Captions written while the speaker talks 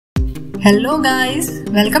Hello guys,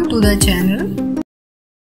 welcome to the channel.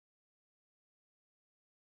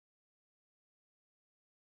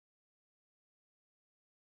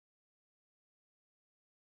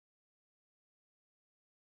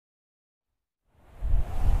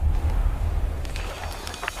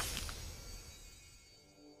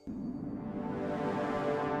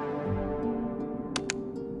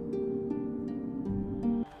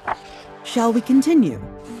 Shall we continue?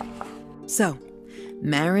 So,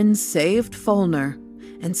 Marin saved Fulner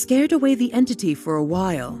and scared away the entity for a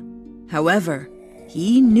while. However,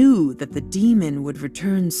 he knew that the demon would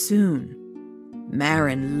return soon.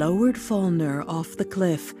 Marin lowered Fulner off the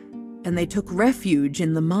cliff, and they took refuge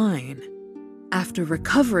in the mine. After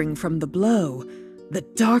recovering from the blow, the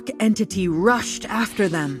dark entity rushed after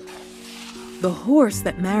them. The horse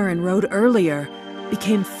that Marin rode earlier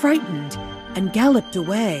became frightened and galloped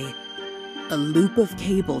away. A loop of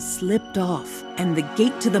cable slipped off, and the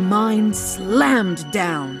gate to the mine slammed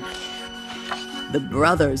down. The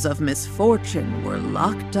brothers of misfortune were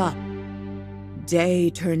locked up. Day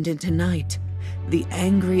turned into night. The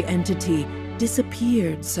angry entity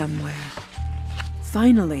disappeared somewhere.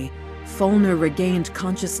 Finally, Fulner regained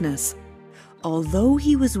consciousness. Although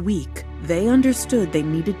he was weak, they understood they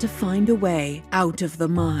needed to find a way out of the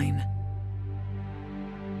mine.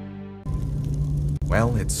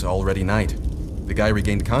 Well, it's already night. The guy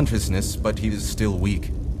regained consciousness, but he is still weak.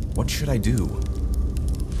 What should I do?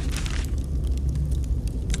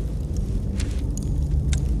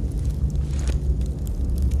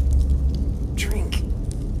 Drink.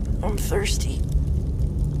 I'm thirsty.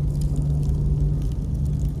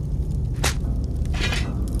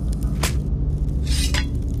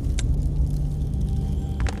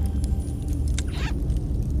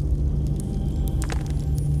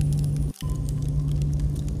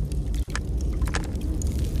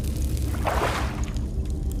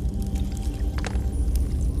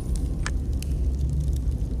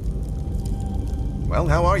 Well,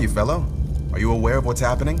 how are you, fellow? Are you aware of what's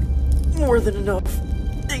happening? More than enough.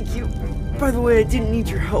 Thank you. By the way, I didn't need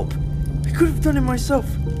your help. I could have done it myself.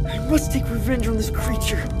 I must take revenge on this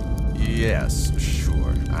creature. Yes,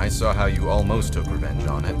 sure. I saw how you almost took revenge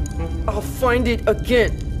on it. I'll find it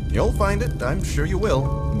again. You'll find it, I'm sure you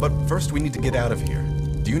will. But first we need to get out of here.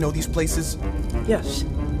 Do you know these places? Yes.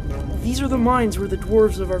 These are the mines where the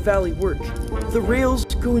dwarves of our valley work. The rails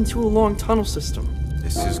go into a long tunnel system.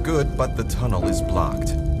 This is good, but the tunnel is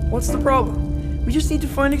blocked. What's the problem? We just need to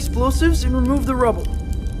find explosives and remove the rubble.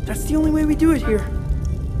 That's the only way we do it here.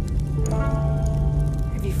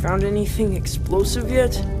 Have you found anything explosive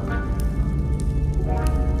yet?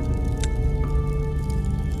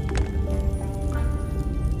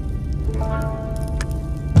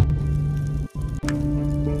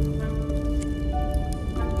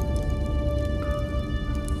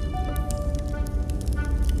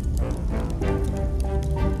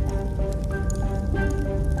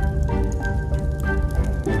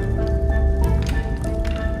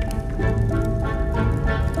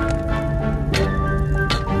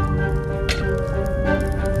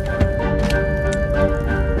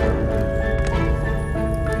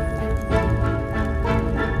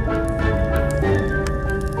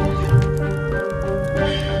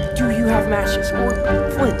 Matches or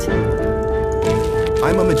flint.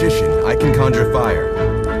 I'm a magician. I can conjure fire.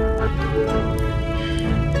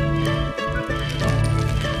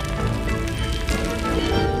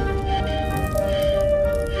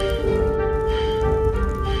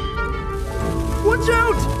 Watch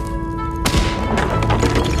out!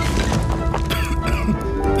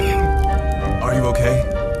 Are you okay?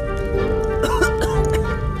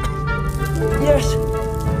 Yes,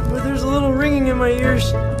 but there's a little ringing in my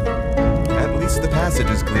ears. At least the passage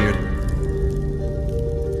is cleared.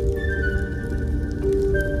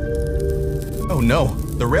 Oh no,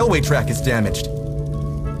 the railway track is damaged.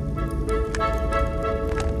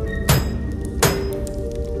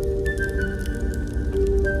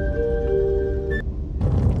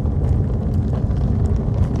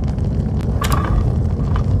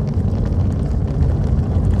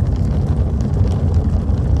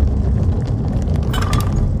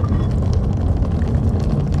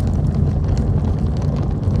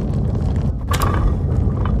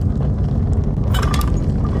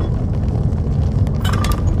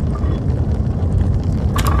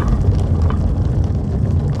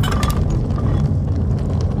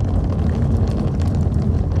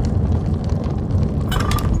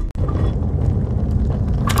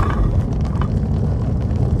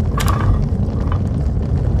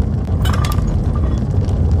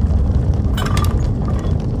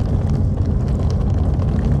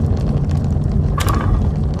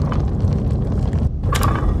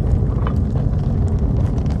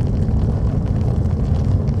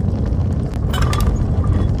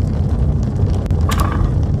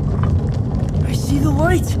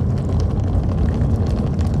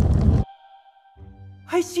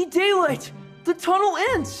 daylight! The tunnel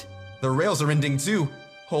ends! The rails are ending too.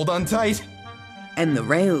 Hold on tight. And the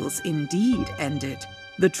rails indeed ended.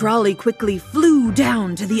 The trolley quickly flew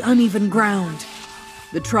down to the uneven ground.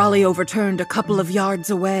 The trolley overturned a couple of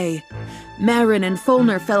yards away. Marin and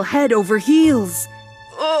Fulner fell head over heels.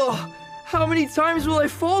 Oh, how many times will I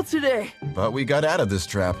fall today? But we got out of this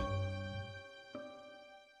trap.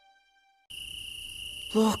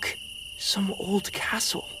 Look, some old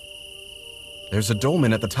castle. There's a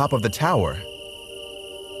dolmen at the top of the tower.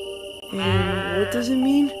 And what does it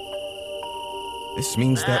mean? This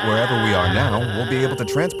means that wherever we are now, we'll be able to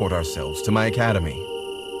transport ourselves to my academy.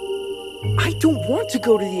 I don't want to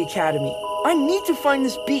go to the academy. I need to find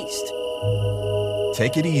this beast.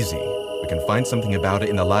 Take it easy. We can find something about it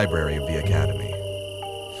in the library of the academy.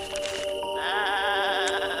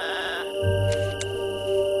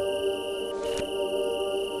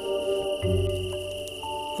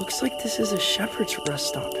 Looks like this is a shepherd's rest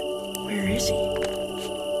stop. Where is he?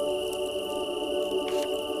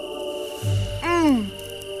 I'm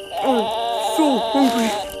so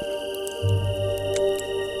hungry.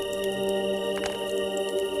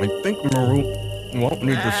 I think Maru won't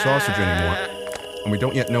need the sausage anymore, and we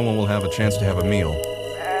don't yet know when we'll have a chance to have a meal.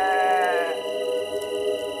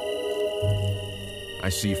 I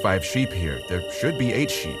see 5 sheep here. There should be 8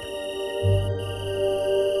 sheep.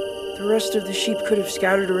 The rest of the sheep could have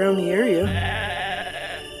scattered around the area.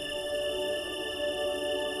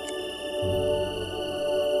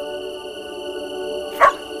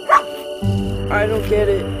 I don't get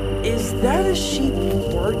it. Is that a sheep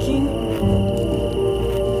barking?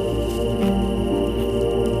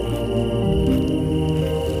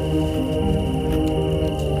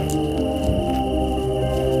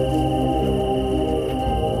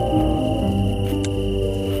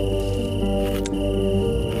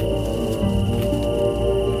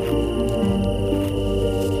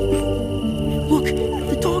 Look,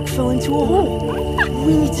 the dog fell into a hole.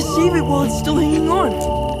 We need to save it while it's still hanging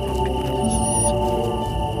on.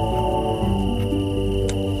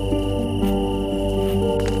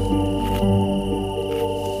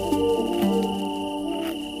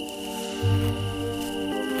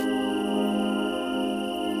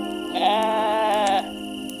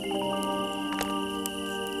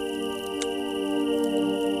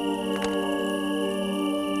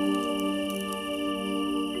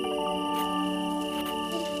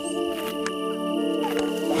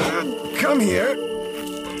 Come here.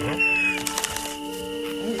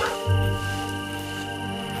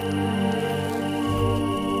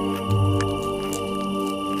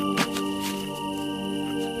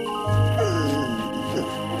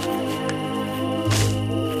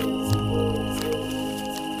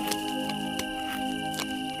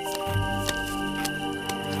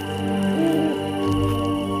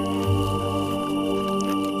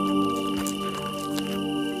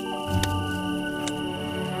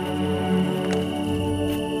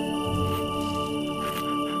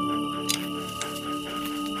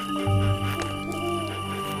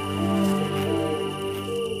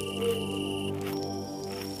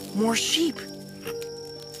 More sheep.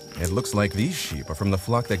 It looks like these sheep are from the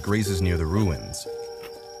flock that grazes near the ruins.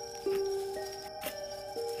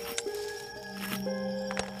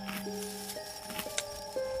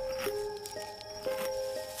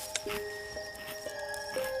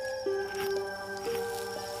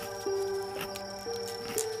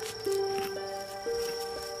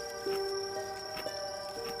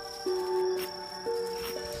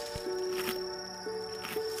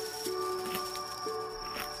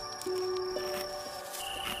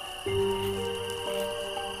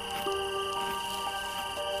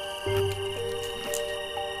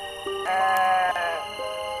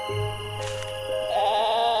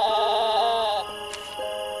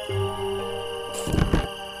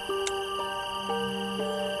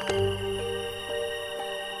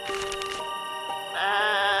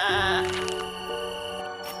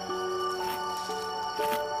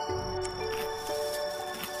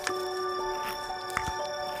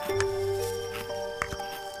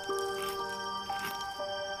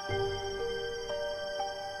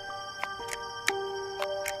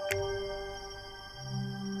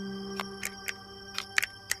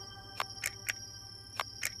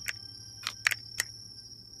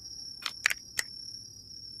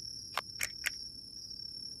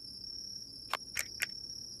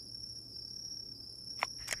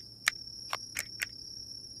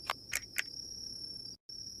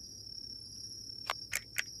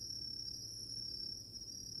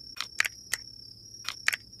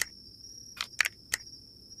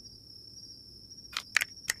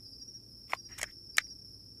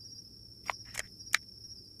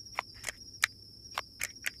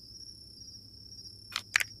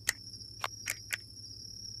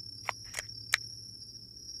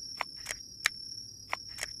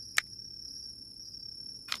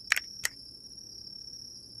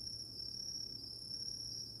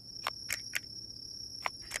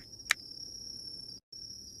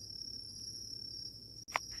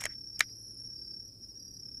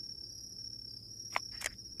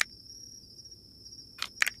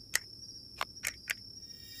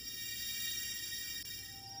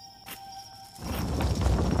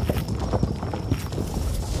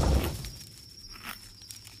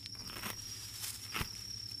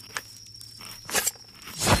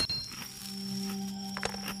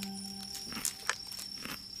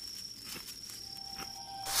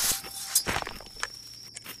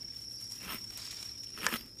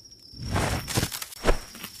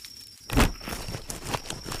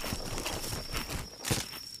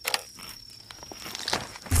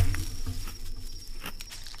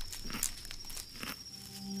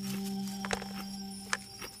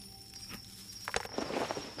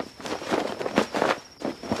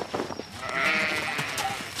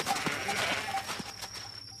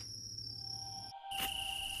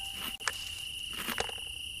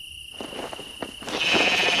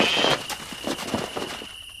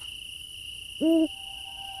 Look!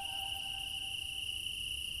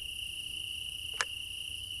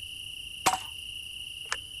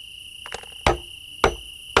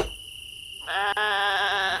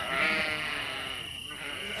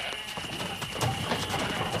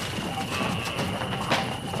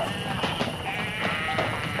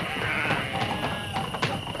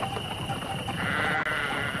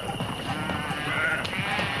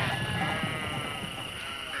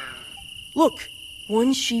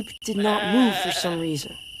 One sheep did not move for some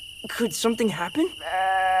reason. Could something happen?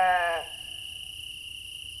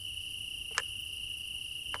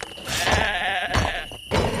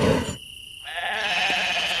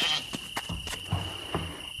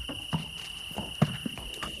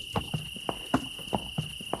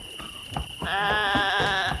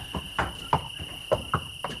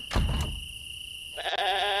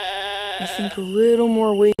 I think a little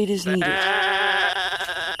more weight is needed.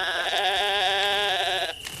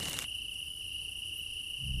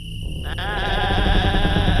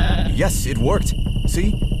 Yes, it worked.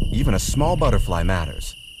 See? Even a small butterfly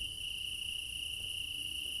matters.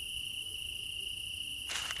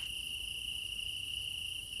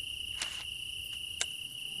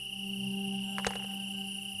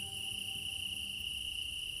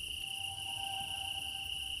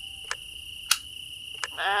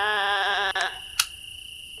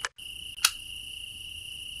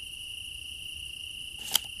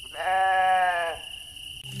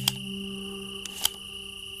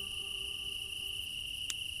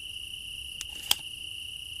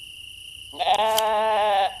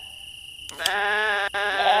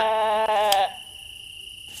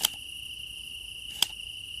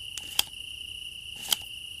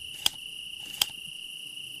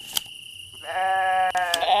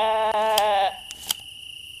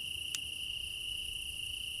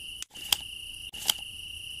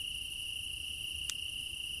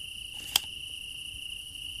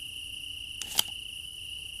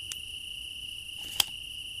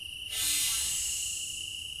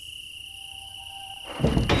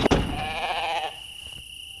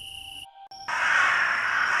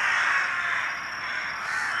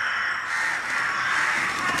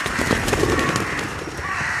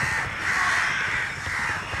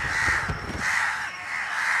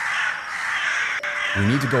 We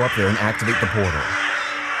need to go up there and activate the portal.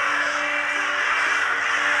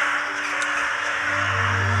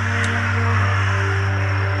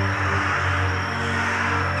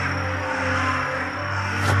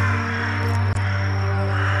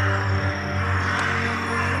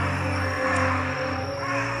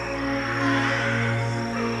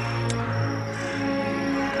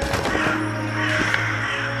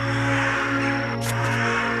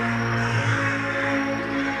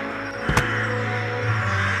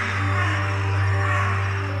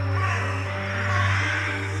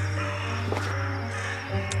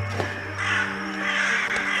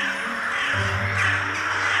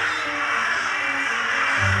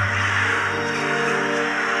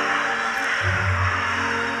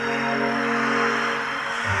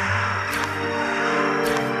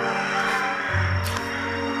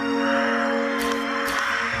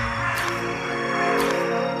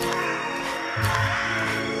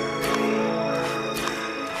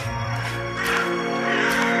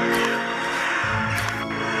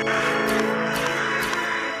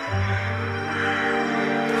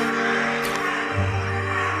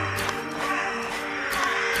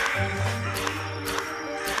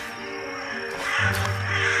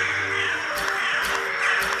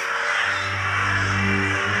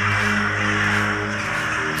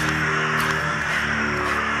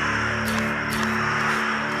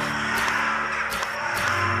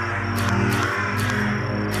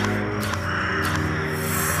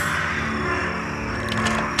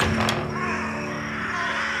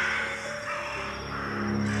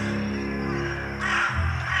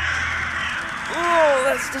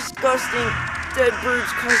 That's disgusting. Dead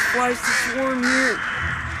birds cause flies to swarm here.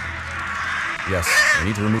 Yes, we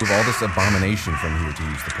need to remove all this abomination from here to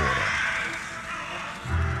use the portal.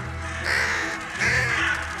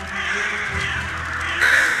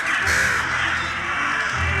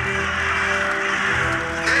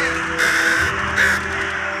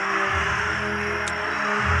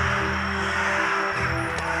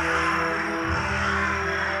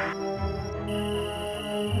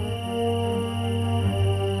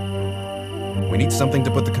 We need something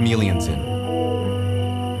to put the chameleons in.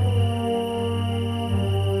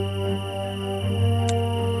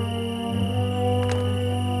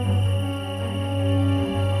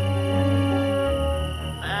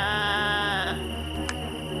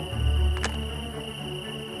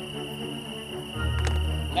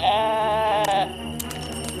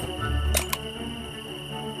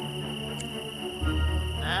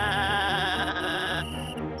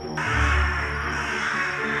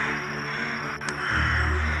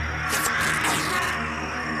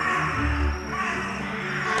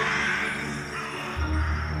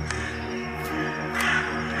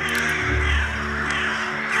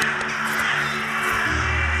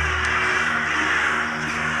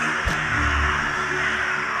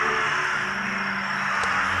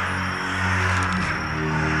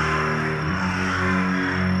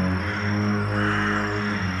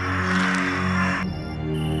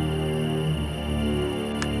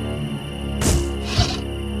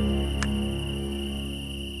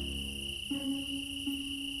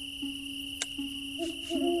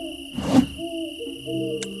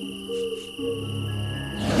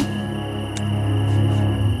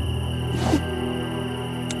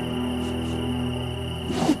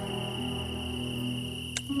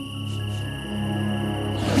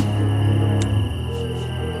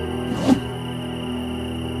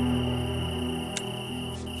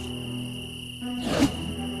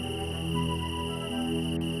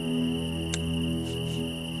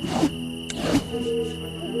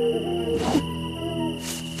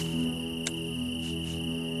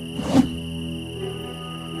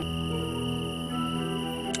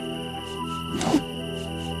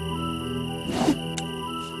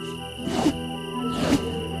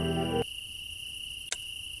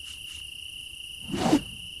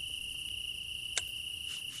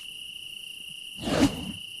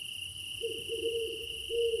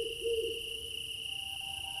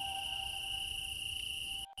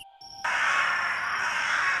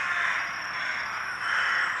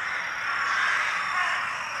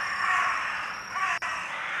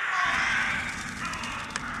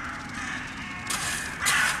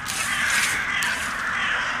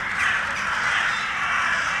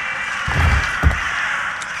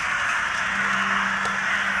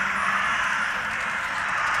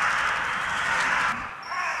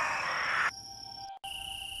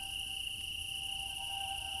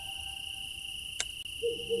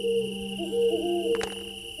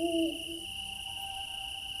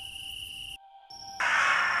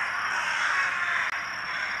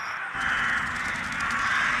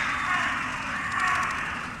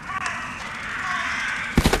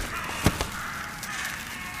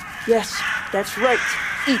 Yes, that's right.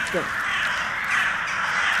 Eat them.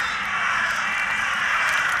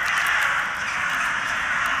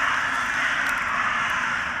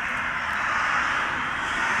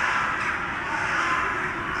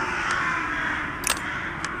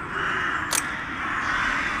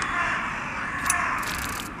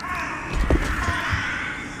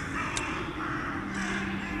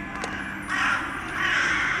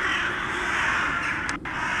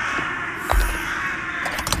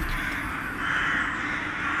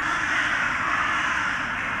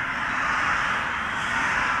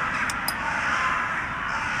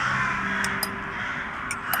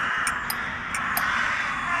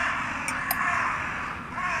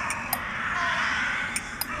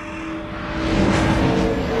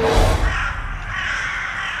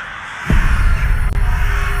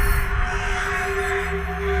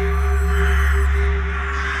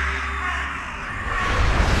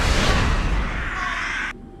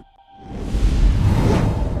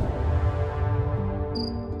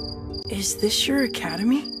 Is this your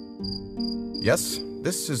academy? Yes,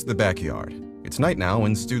 this is the backyard. It's night now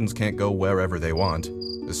and students can't go wherever they want,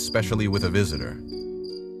 especially with a visitor.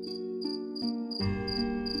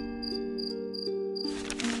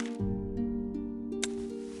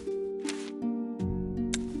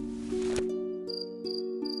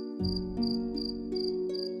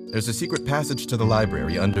 There's a secret passage to the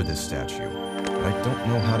library under this statue, but I don't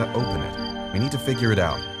know how to open it. We need to figure it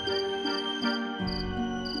out.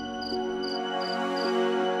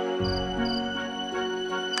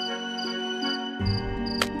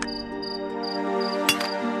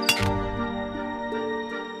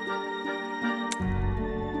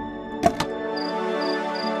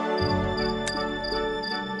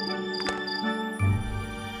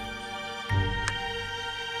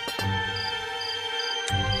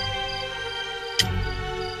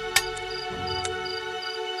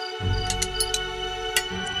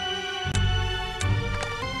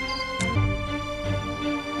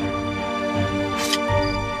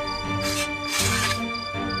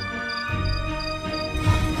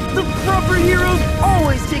 The proper heroes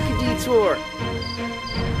always take a detour.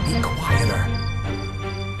 Be quieter.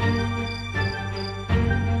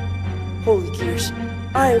 Holy gears,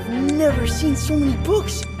 I have never seen so many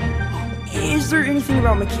books. Is there anything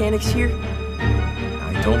about mechanics here?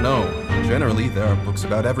 I don't know. Generally, there are books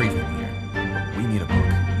about everything here. But we need a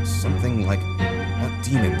book. Something like about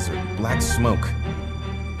demons or black smoke.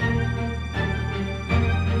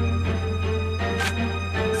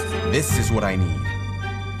 This is what I need.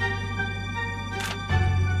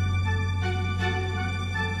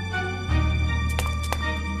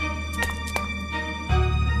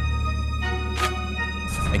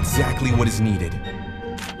 Exactly what is needed.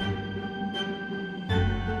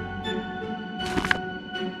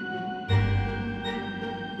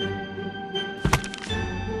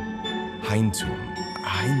 Heintum,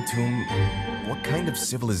 what kind of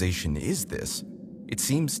civilization is this? It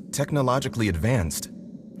seems technologically advanced.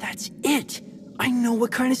 That's it! I know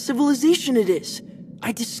what kind of civilization it is.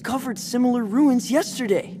 I discovered similar ruins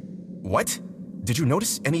yesterday. What? Did you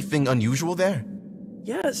notice anything unusual there?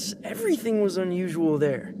 Yes, everything was unusual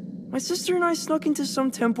there. My sister and I snuck into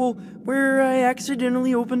some temple where I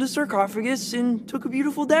accidentally opened a sarcophagus and took a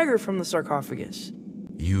beautiful dagger from the sarcophagus.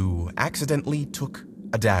 You accidentally took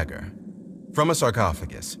a dagger from a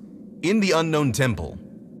sarcophagus in the unknown temple.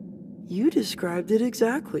 You described it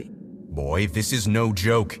exactly. Boy, this is no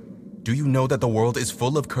joke. Do you know that the world is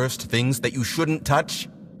full of cursed things that you shouldn't touch?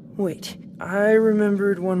 Wait, I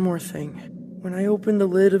remembered one more thing. When I opened the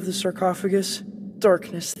lid of the sarcophagus,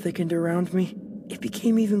 darkness thickened around me. It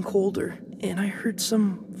became even colder, and I heard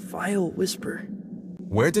some vile whisper.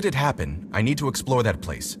 Where did it happen? I need to explore that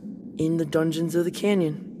place. In the dungeons of the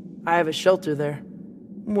canyon. I have a shelter there.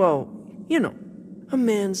 Well, you know, a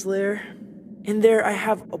man's lair. And there I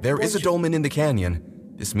have a There is a dolmen in the canyon.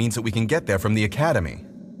 This means that we can get there from the academy.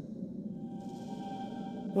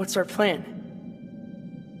 What's our plan?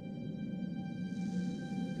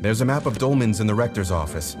 There's a map of dolmens in the rector's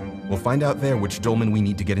office. We'll find out there which dolmen we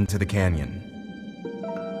need to get into the canyon.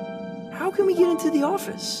 How can we get into the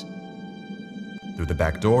office? Through the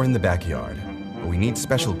back door in the backyard. But we need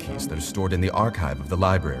special keys that are stored in the archive of the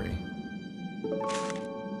library.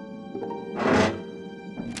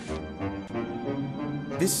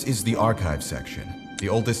 This is the archive section. The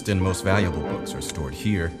oldest and most valuable books are stored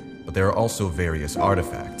here, but there are also various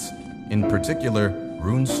artifacts. In particular,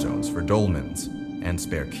 runestones for dolmens, and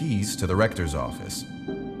spare keys to the rector's office.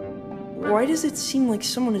 Why does it seem like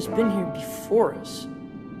someone has been here before us?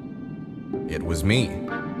 It was me.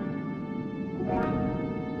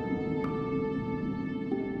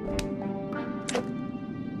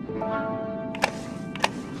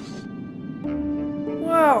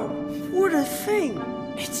 Wow, what a thing!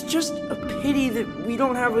 It's just a pity that we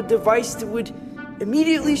don't have a device that would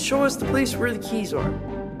immediately show us the place where the keys are.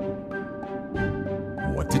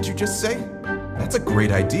 What did you just say? That's a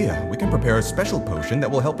great idea. We can prepare a special potion that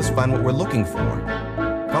will help us find what we're looking for.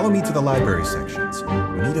 Follow me to the library sections.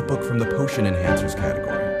 We need a book from the potion enhancers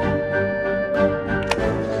category.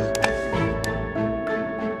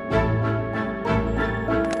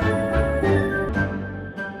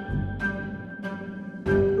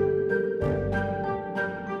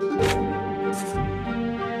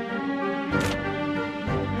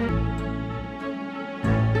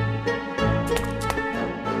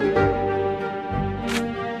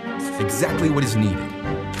 Exactly what is needed.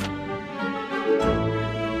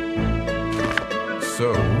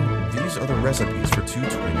 So, these are the recipes for 2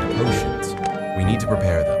 twinned potions. We need to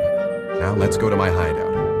prepare them. Now let's go to my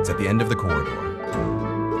hideout. It's at the end of the corridor.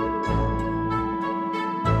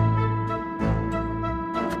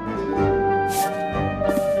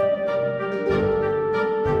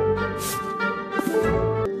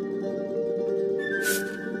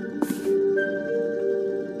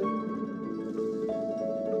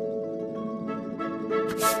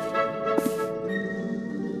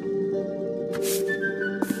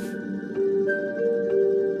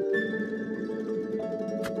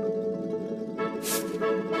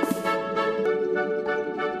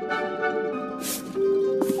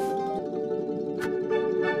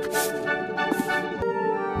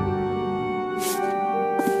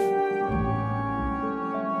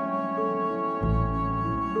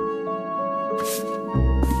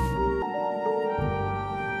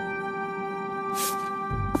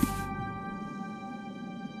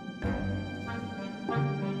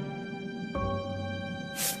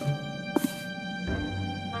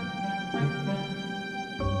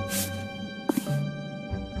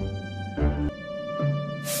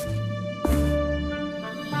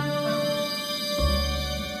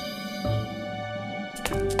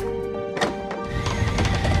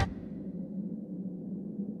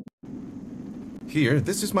 Here,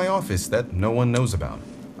 this is my office that no one knows about.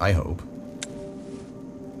 I hope.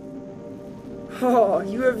 Oh,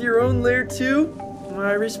 you have your own lair too?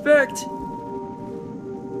 My respect.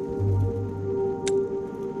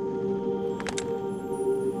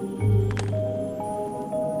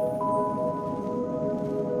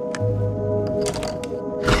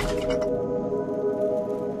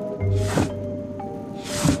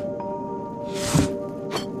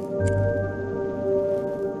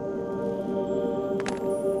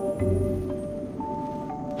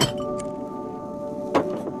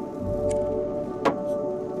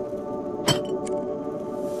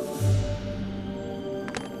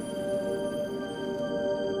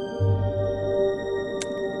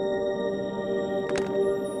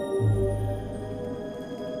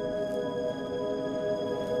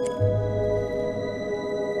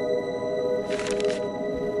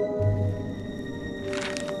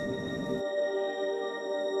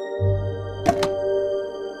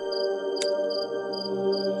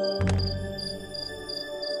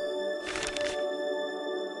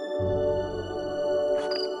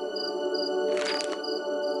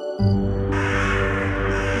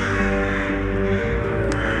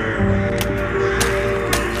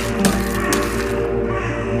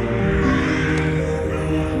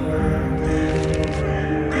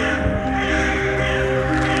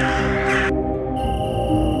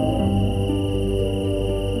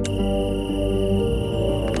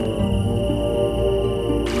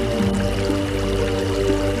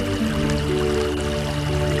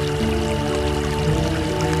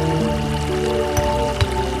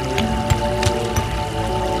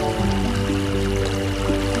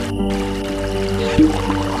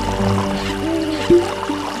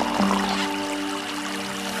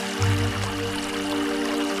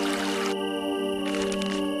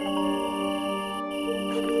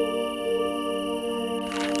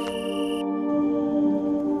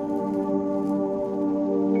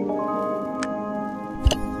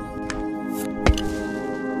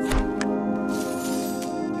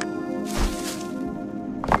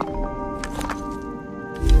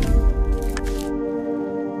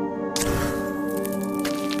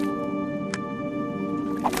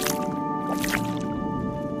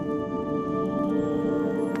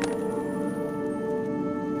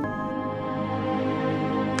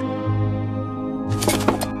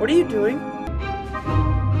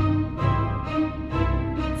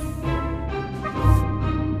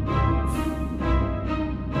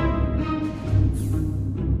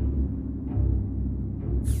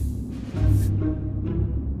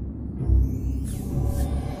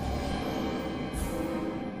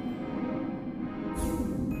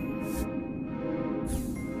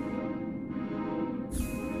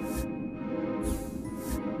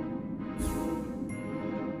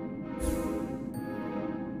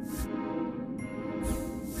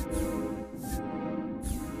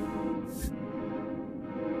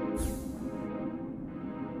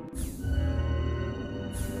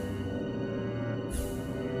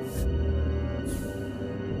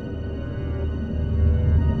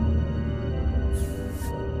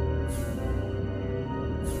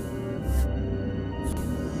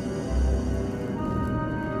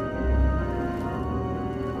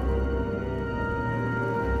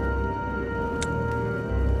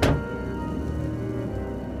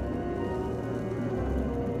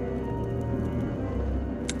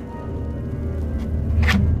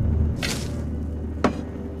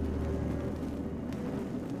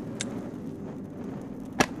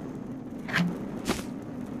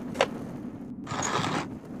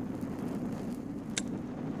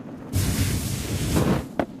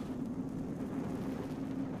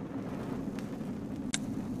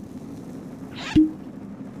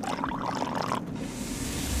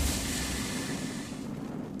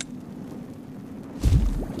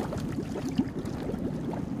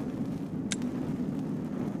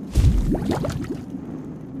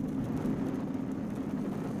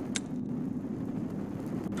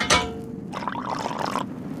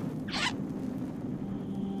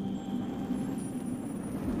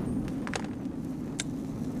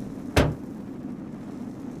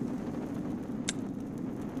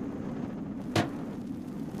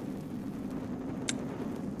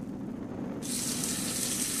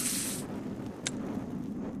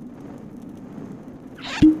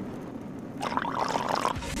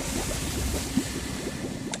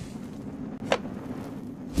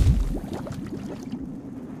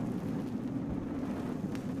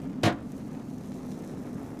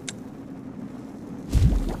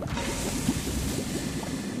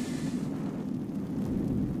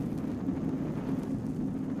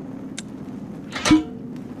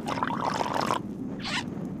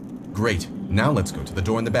 Great. Now let's go to the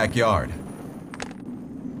door in the backyard.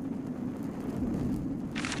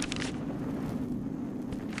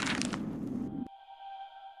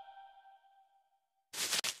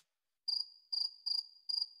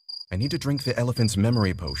 I need to drink the elephant's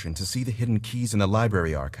memory potion to see the hidden keys in the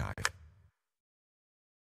library archive.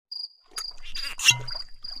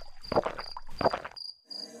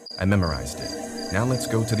 I memorized it. Now let's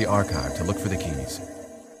go to the archive to look for the keys.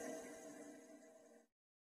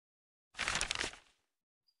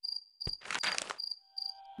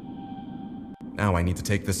 Now I need to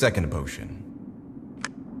take the second potion.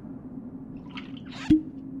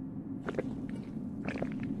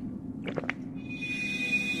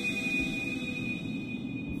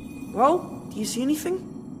 Well, do you see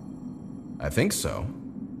anything? I think so.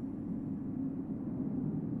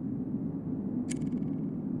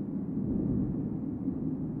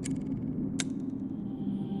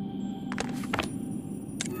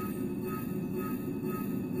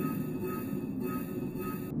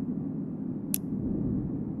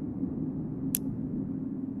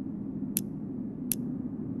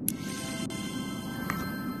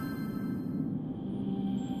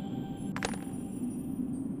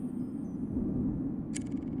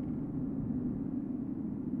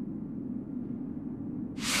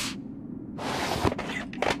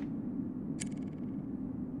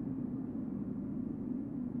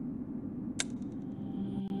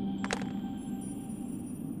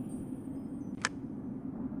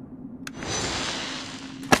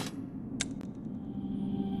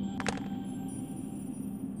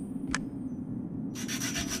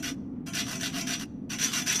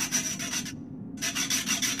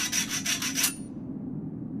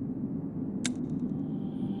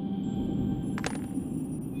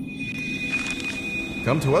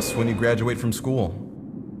 Come to us when you graduate from school.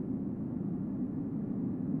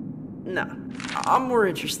 Nah, I'm more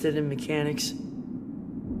interested in mechanics.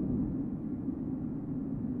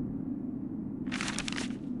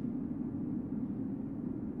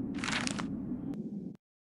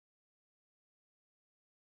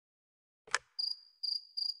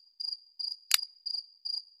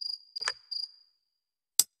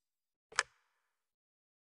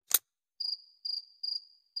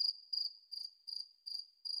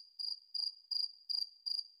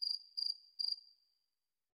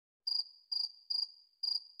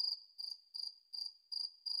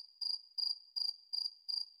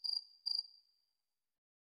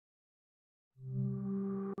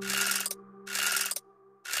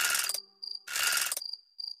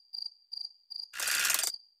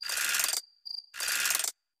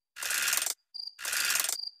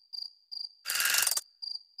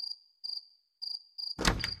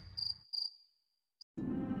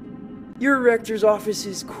 Your rector's office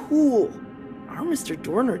is cool. Our Mr.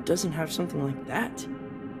 Dorner doesn't have something like that.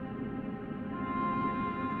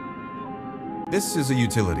 This is a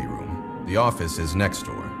utility room. The office is next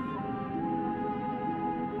door.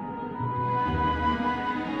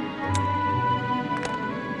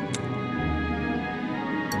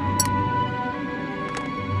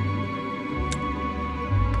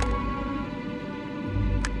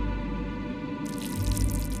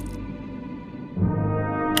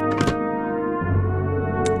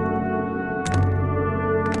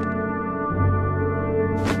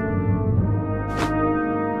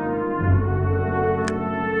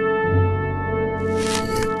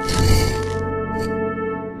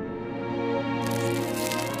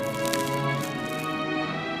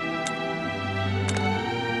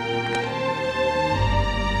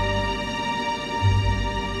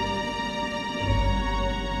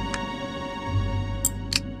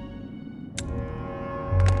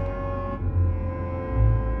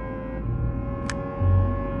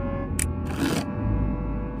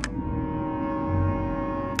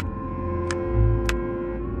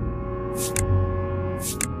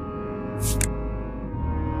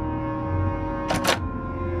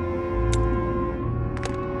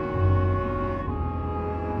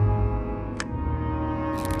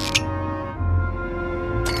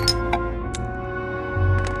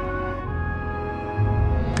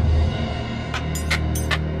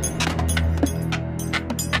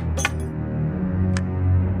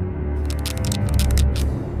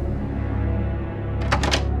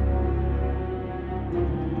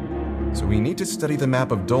 We need to study the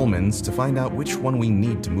map of dolmens to find out which one we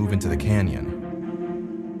need to move into the canyon.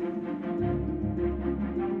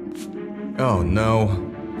 Oh no,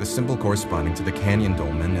 the symbol corresponding to the canyon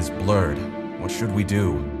dolmen is blurred. What should we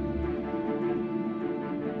do?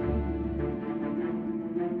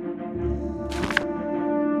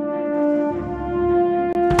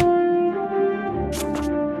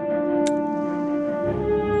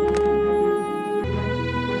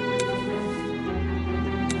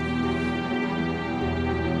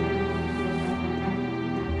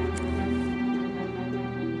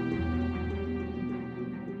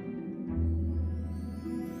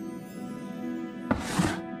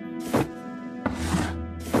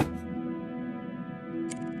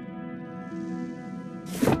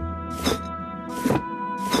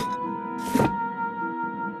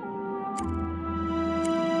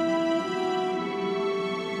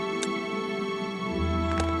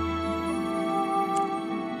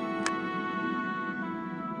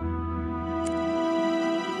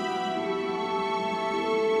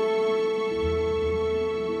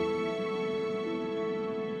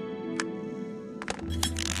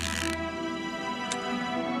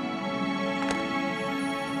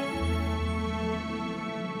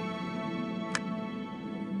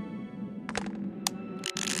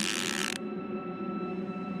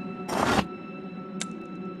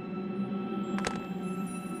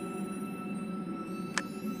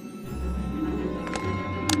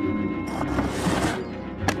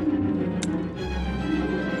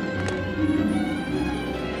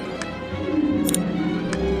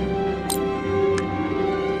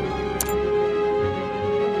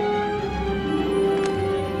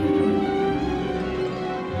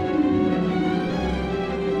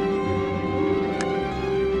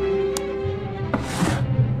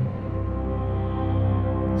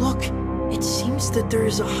 That there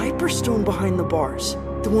is a hyperstone behind the bars,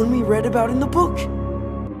 the one we read about in the book.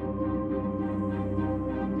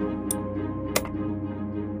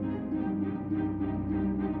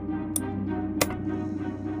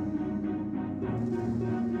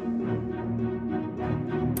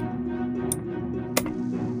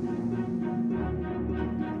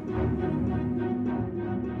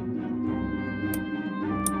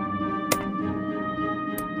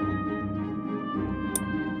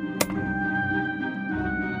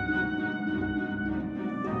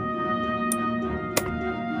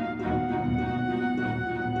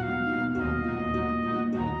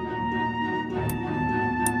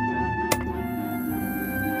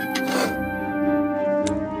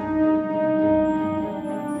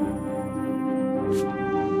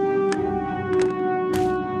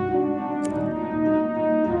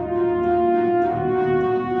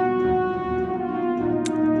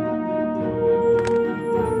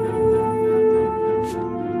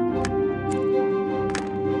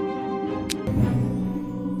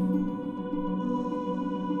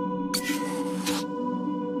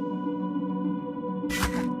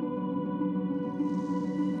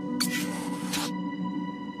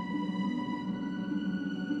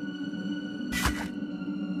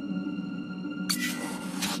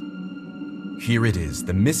 Here it is,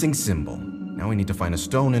 the missing symbol. Now we need to find a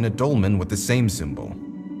stone and a dolmen with the same symbol.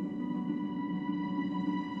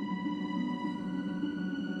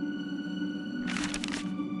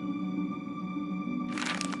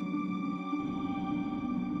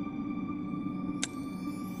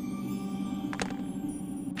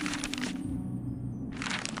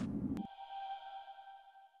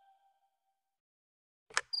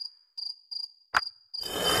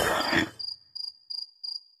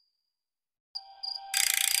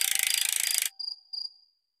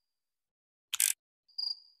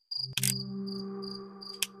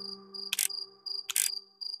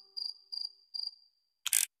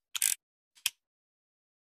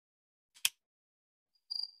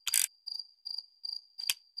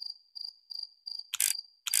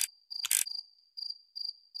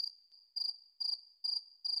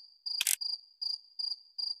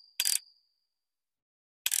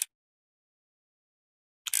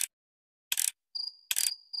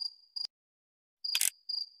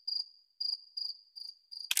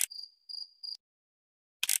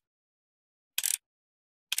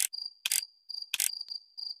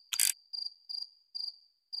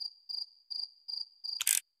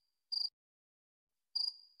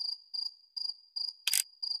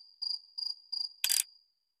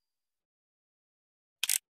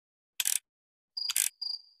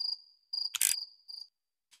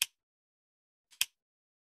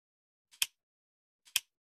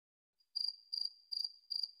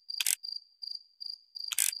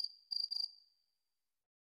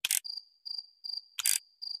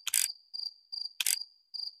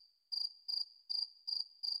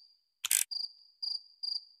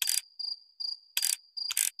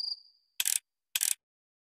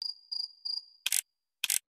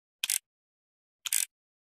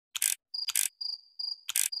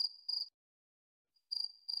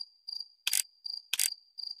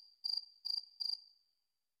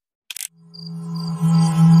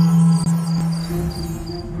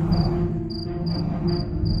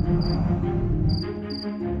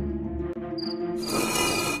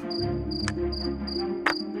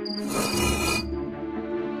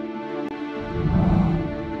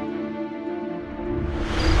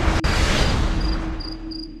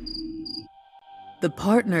 The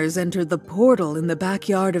partners entered the portal in the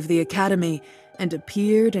backyard of the academy and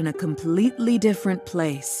appeared in a completely different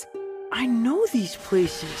place. I know these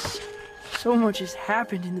places. So much has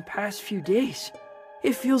happened in the past few days.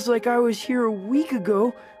 It feels like I was here a week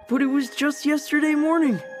ago, but it was just yesterday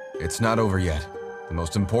morning. It's not over yet. The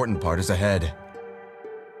most important part is ahead.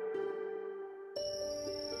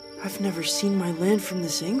 I've never seen my land from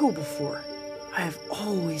this angle before. I have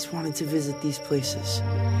always wanted to visit these places.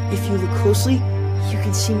 If you look closely, you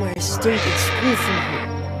can see my estate and school from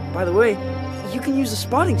here. By the way, you can use a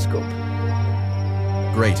spotting scope.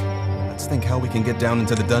 Great. Let's think how we can get down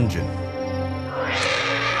into the dungeon.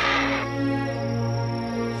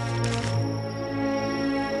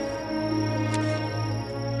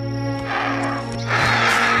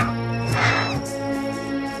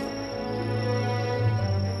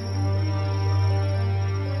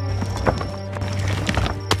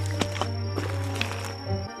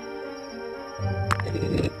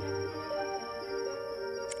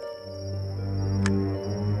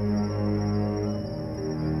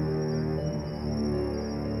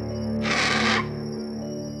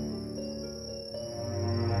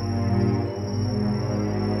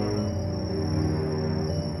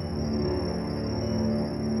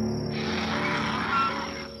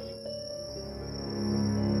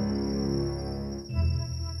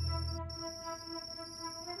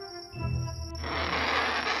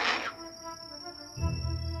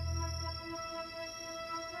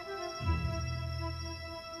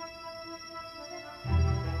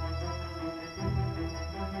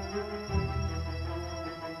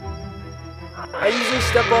 I usually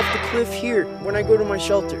step off the cliff here when I go to my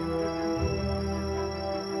shelter.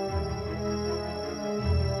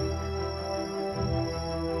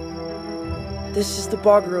 This is the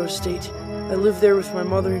Bogro estate. I live there with my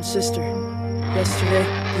mother and sister. Yesterday,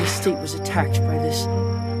 the estate was attacked by this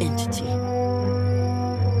entity.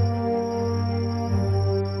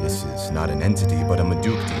 This is not an entity, but a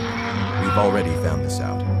Madook demon. We've already found this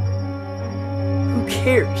out. Who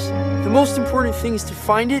cares? The most important thing is to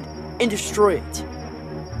find it and destroy it.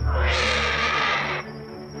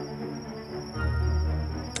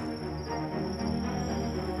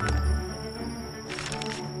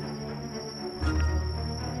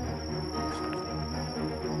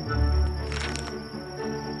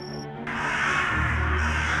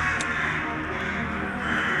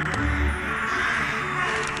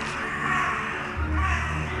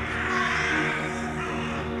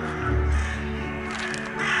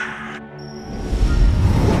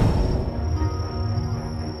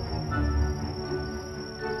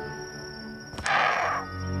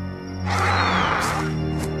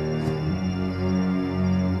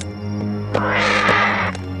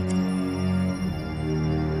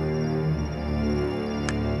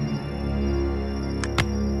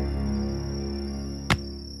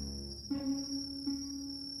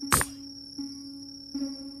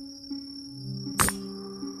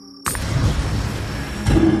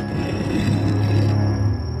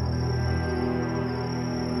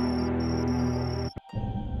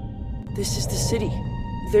 is the city.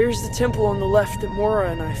 There's the temple on the left that Mora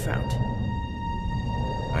and I found.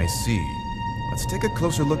 I see. Let's take a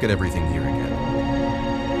closer look at everything here again.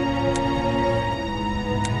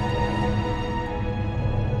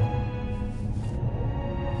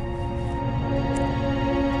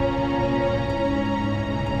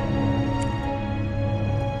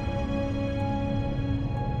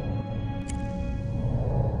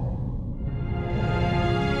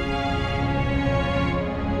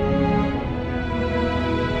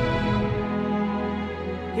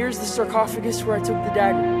 Here's the sarcophagus where I took the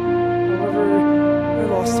dagger. However, I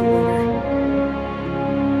lost it later.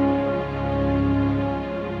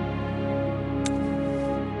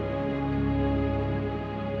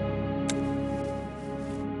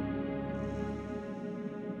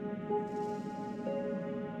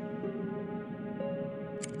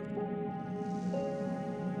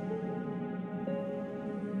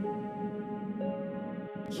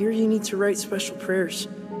 Here you need to write special prayers.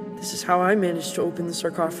 This is how I managed to open the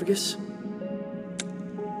sarcophagus.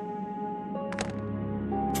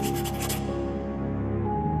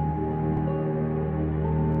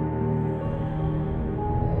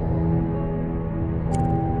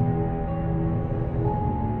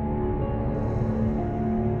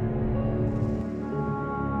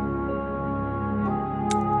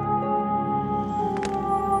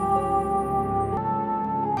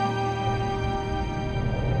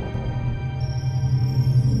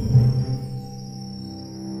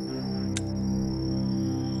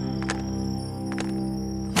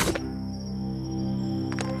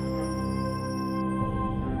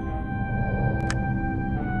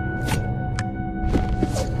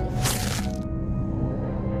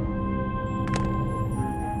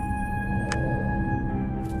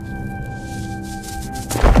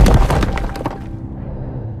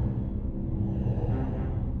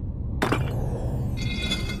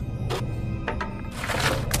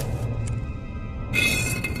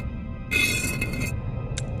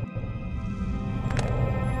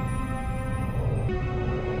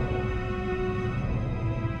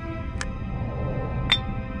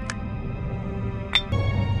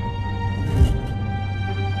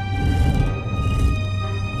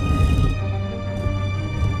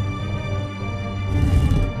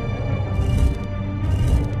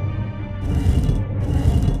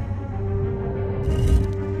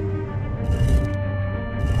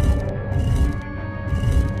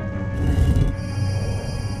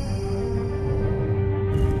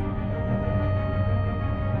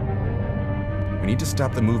 We need to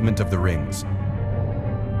stop the movement of the rings.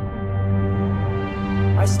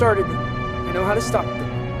 I started them. I know how to stop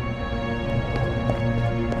them.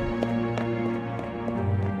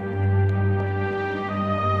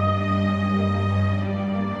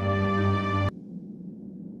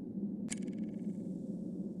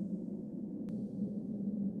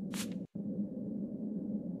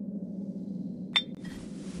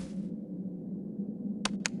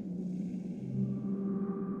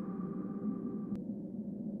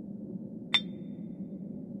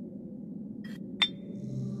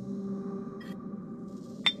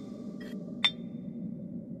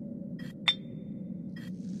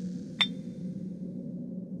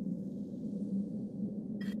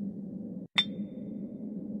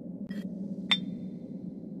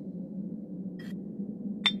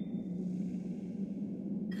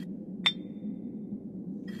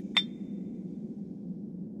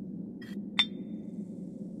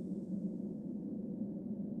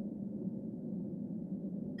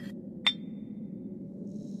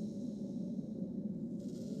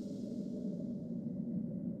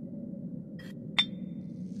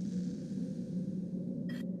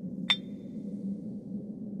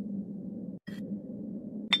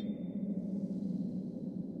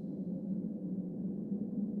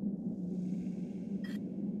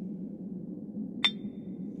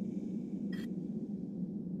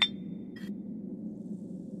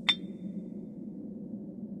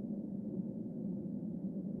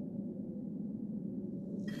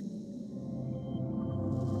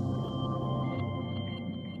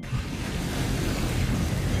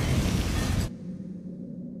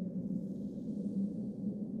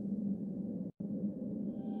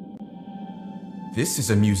 This is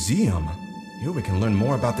a museum. Here we can learn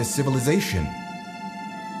more about this civilization.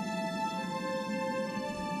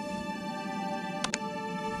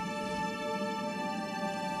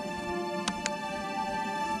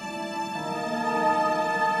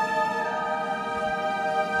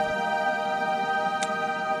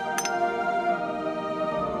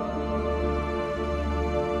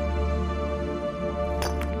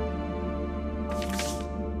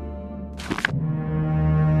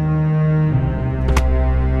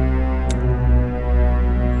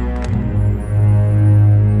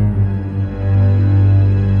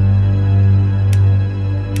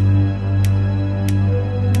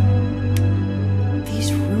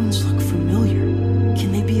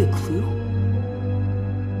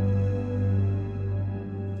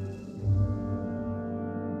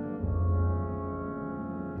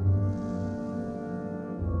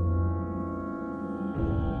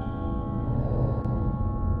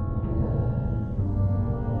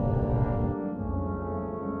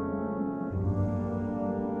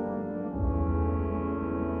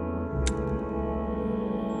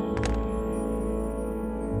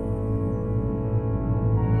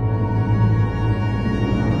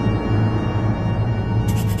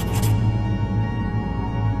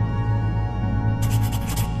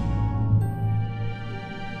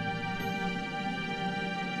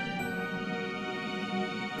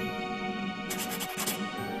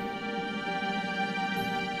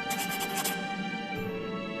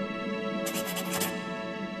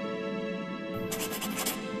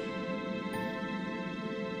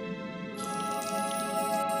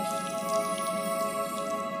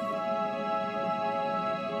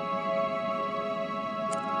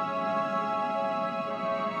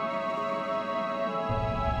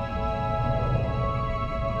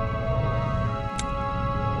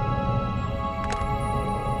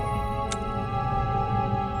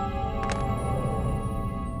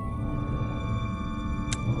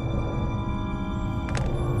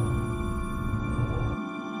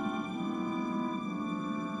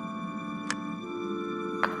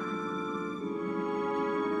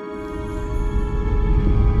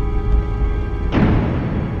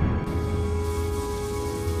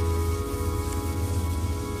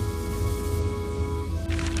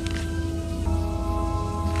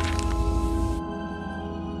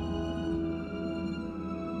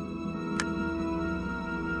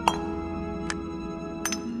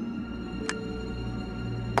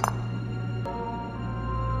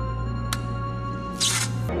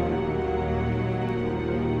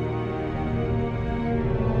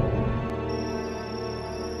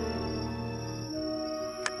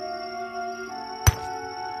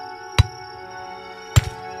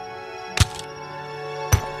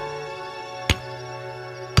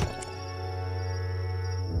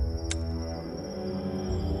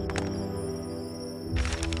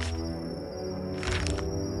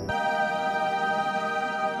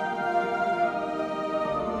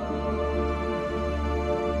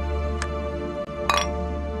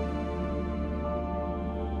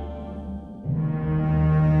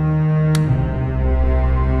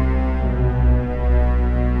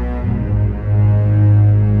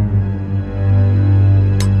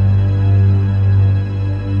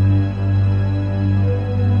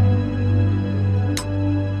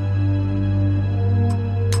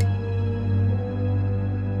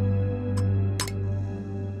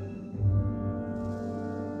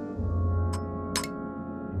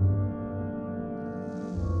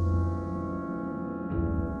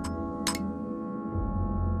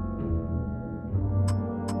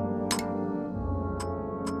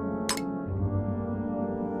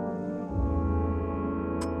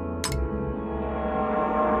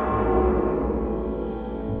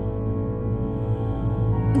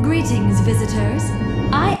 Greetings, visitors.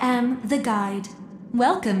 I am the guide.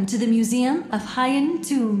 Welcome to the Museum of Highen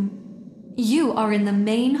Tomb. You are in the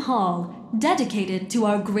main hall, dedicated to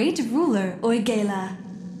our great ruler, Oigela.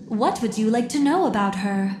 What would you like to know about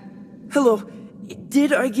her? Hello.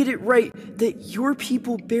 Did I get it right that your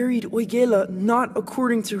people buried Oigela not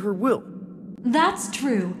according to her will? That's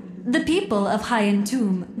true. The people of Highen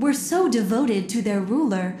Tomb were so devoted to their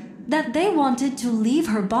ruler that they wanted to leave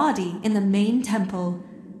her body in the main temple.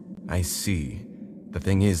 I see. The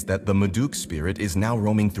thing is that the Muduk spirit is now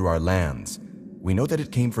roaming through our lands. We know that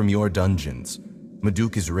it came from your dungeons.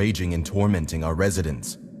 Muduk is raging and tormenting our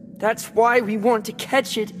residents. That's why we want to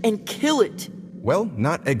catch it and kill it. Well,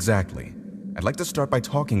 not exactly. I'd like to start by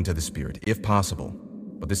talking to the spirit, if possible.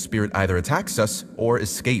 But the spirit either attacks us or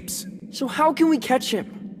escapes. So how can we catch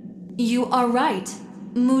him? You are right.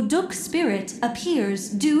 Muduk spirit appears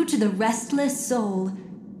due to the restless soul.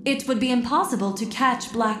 It would be impossible to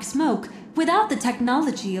catch black smoke without the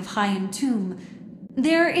technology of Highen Tomb.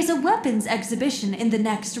 There is a weapons exhibition in the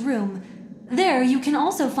next room. There you can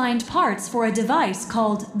also find parts for a device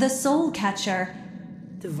called the Soul Catcher.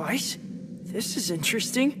 Device? This is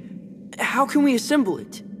interesting. How can we assemble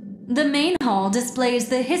it? The main hall displays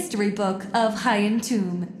the history book of Highen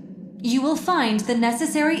Tomb. You will find the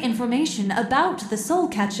necessary information about the Soul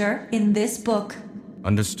Catcher in this book.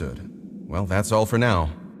 Understood. Well, that's all for now.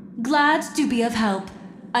 Glad to be of help.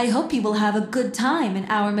 I hope you will have a good time in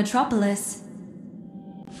our metropolis.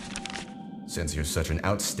 Since you're such an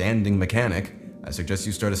outstanding mechanic, I suggest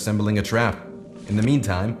you start assembling a trap. In the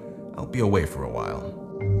meantime, I'll be away for a while.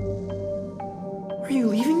 Are you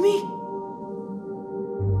leaving me?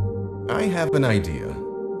 I have an idea.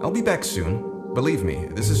 I'll be back soon. Believe me,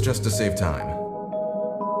 this is just to save time.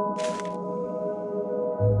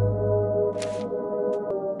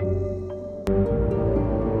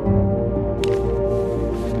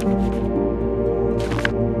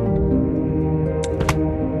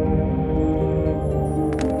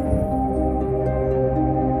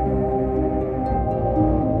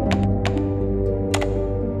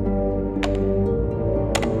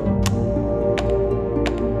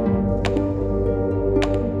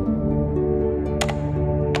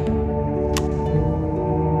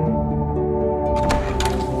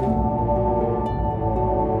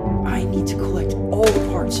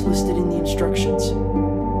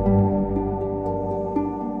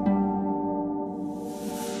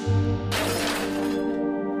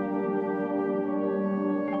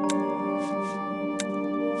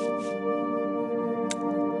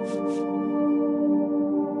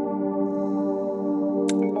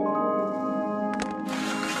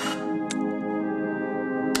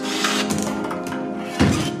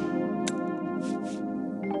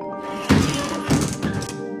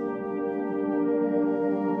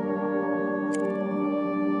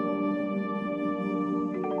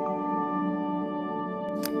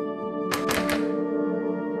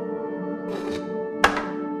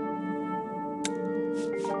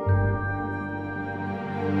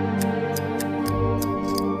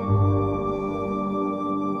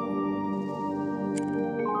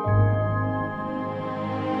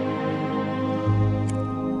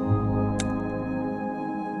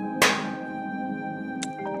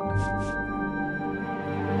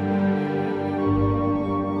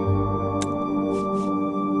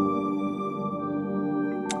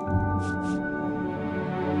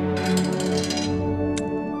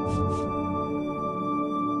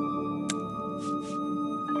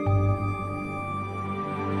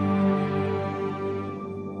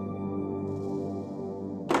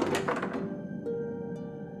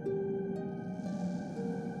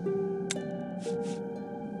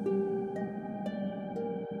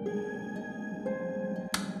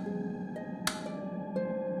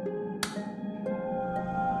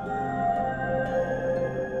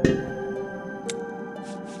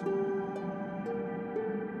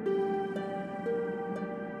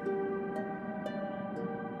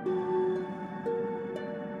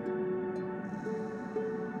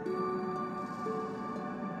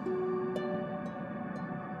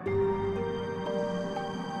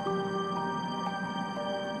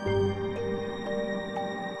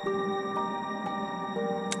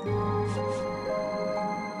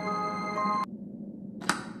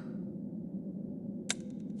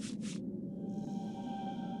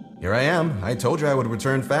 Here I am. I told you I would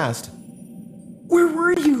return fast. Where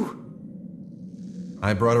were you?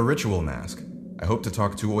 I brought a ritual mask. I hope to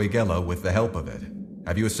talk to Oigella with the help of it.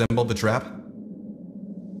 Have you assembled the trap?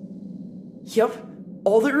 Yep.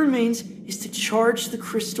 All that remains is to charge the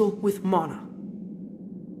crystal with mana.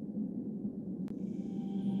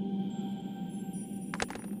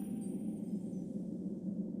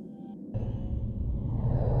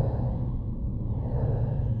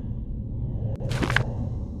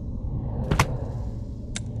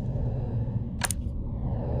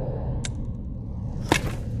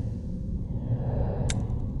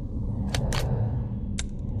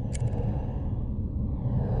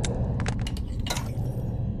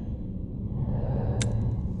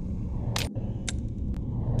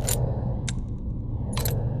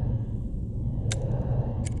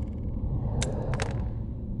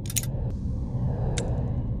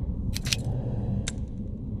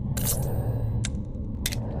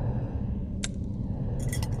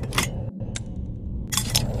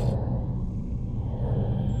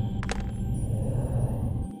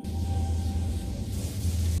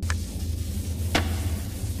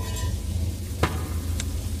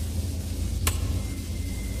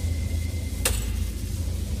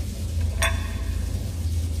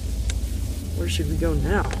 Where should we go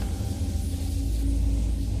now?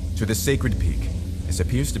 To the Sacred Peak. This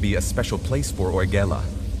appears to be a special place for Oigella.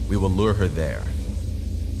 We will lure her there.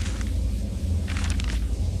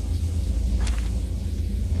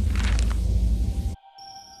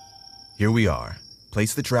 Here we are.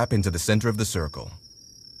 Place the trap into the center of the circle.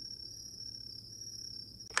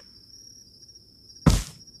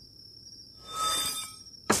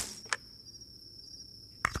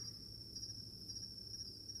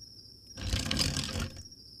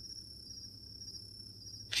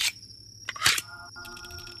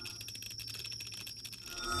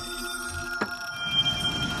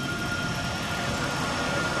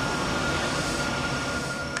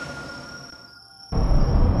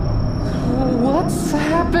 What's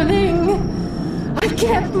happening? I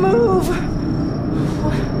can't move.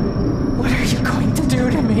 What are you going to do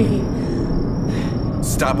to me?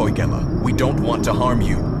 Stop, Oigella. We don't want to harm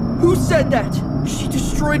you. Who said that? She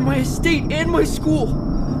destroyed my estate and my school.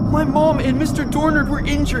 My mom and Mr. Dornard were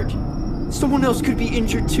injured. Someone else could be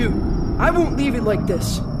injured too. I won't leave it like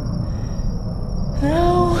this.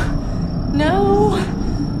 No,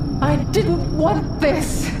 I didn't want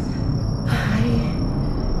this.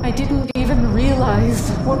 I didn't even realize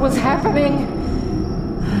what was happening.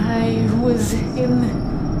 I was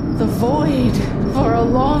in the void for a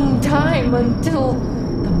long time until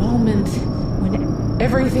the moment when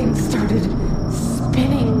everything started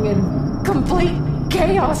spinning and complete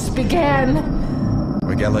chaos began.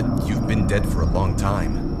 Oigella, you've been dead for a long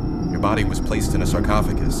time. Your body was placed in a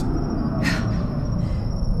sarcophagus.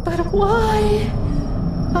 But why?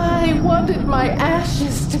 I wanted my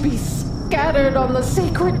ashes to be scattered on the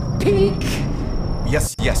sacred peak.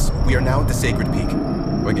 Yes, we are now at the Sacred Peak.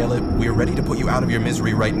 Oigella, we are ready to put you out of your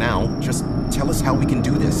misery right now. Just tell us how we can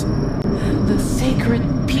do this. The sacred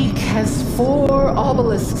peak has 4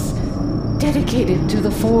 obelisks dedicated to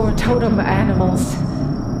the 4 totem animals.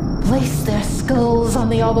 Place their skulls on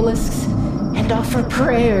the obelisks and offer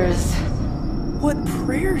prayers. What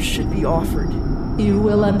prayers should be offered? You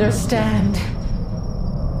will understand.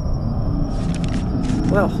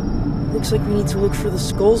 Well, looks like we need to look for the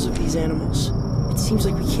skulls of these animals. It seems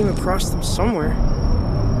like we came across them somewhere.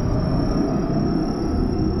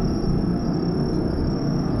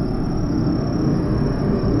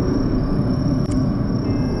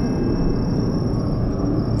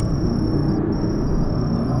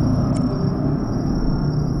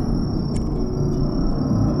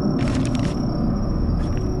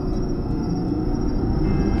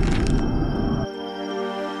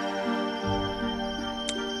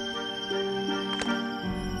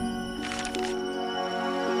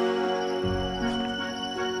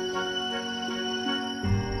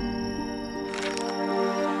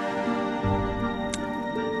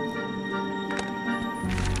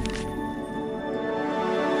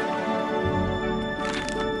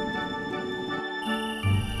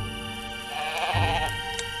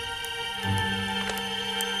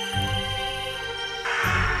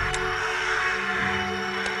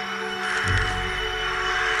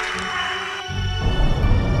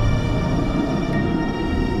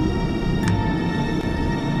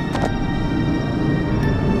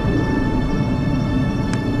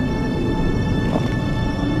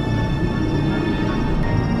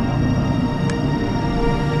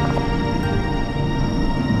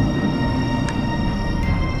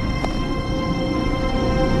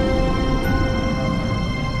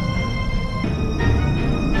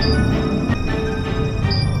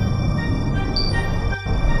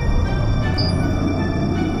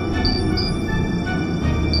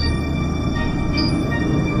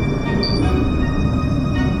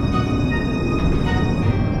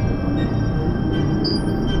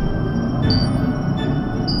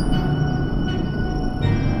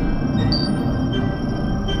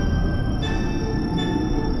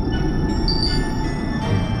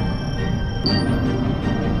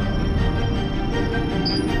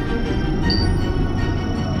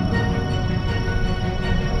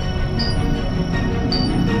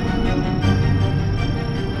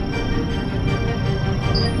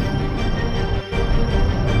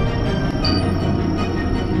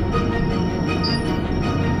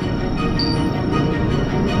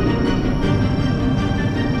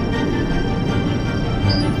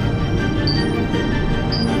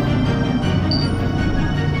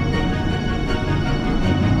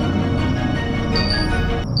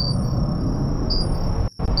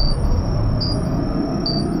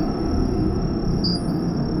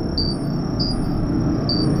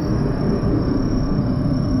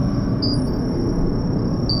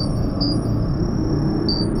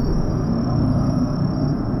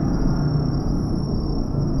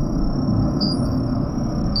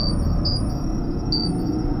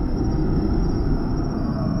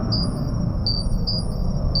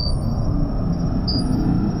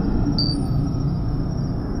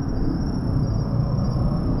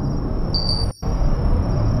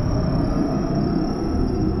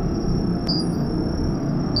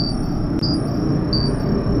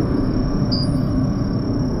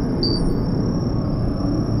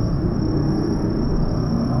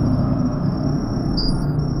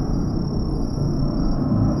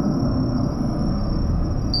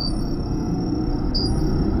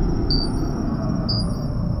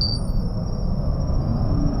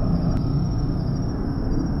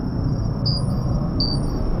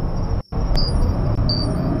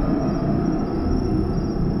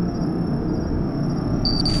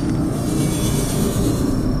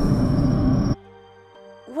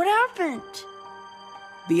 What happened?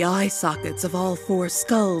 The eye sockets of all 4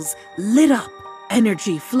 skulls lit up.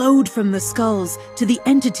 Energy flowed from the skulls to the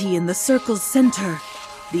entity in the circle's center.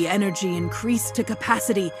 The energy increased to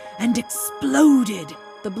capacity and exploded.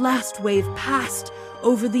 The blast wave passed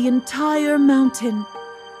over the entire mountain.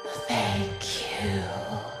 Thank you.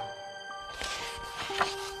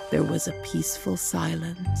 There was a peaceful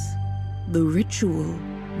silence. The ritual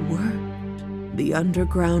worked. The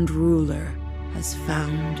underground ruler has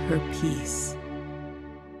found her peace.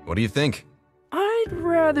 What do you think? I'd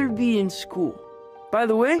rather be in school. By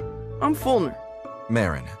the way, I'm Fulner.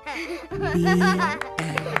 Marin. The end.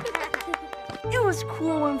 It was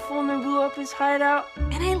cool when Fulner blew up his hideout.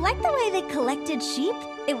 And I like the way they collected sheep.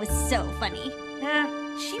 It was so funny.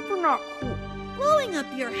 Sheep are not cool. Blowing up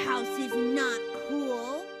your house is not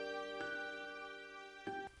cool.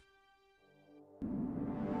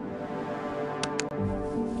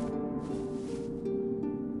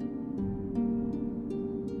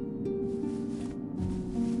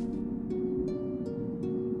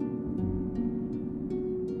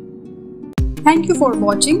 Thank you for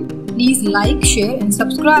watching. Please like, share and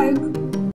subscribe.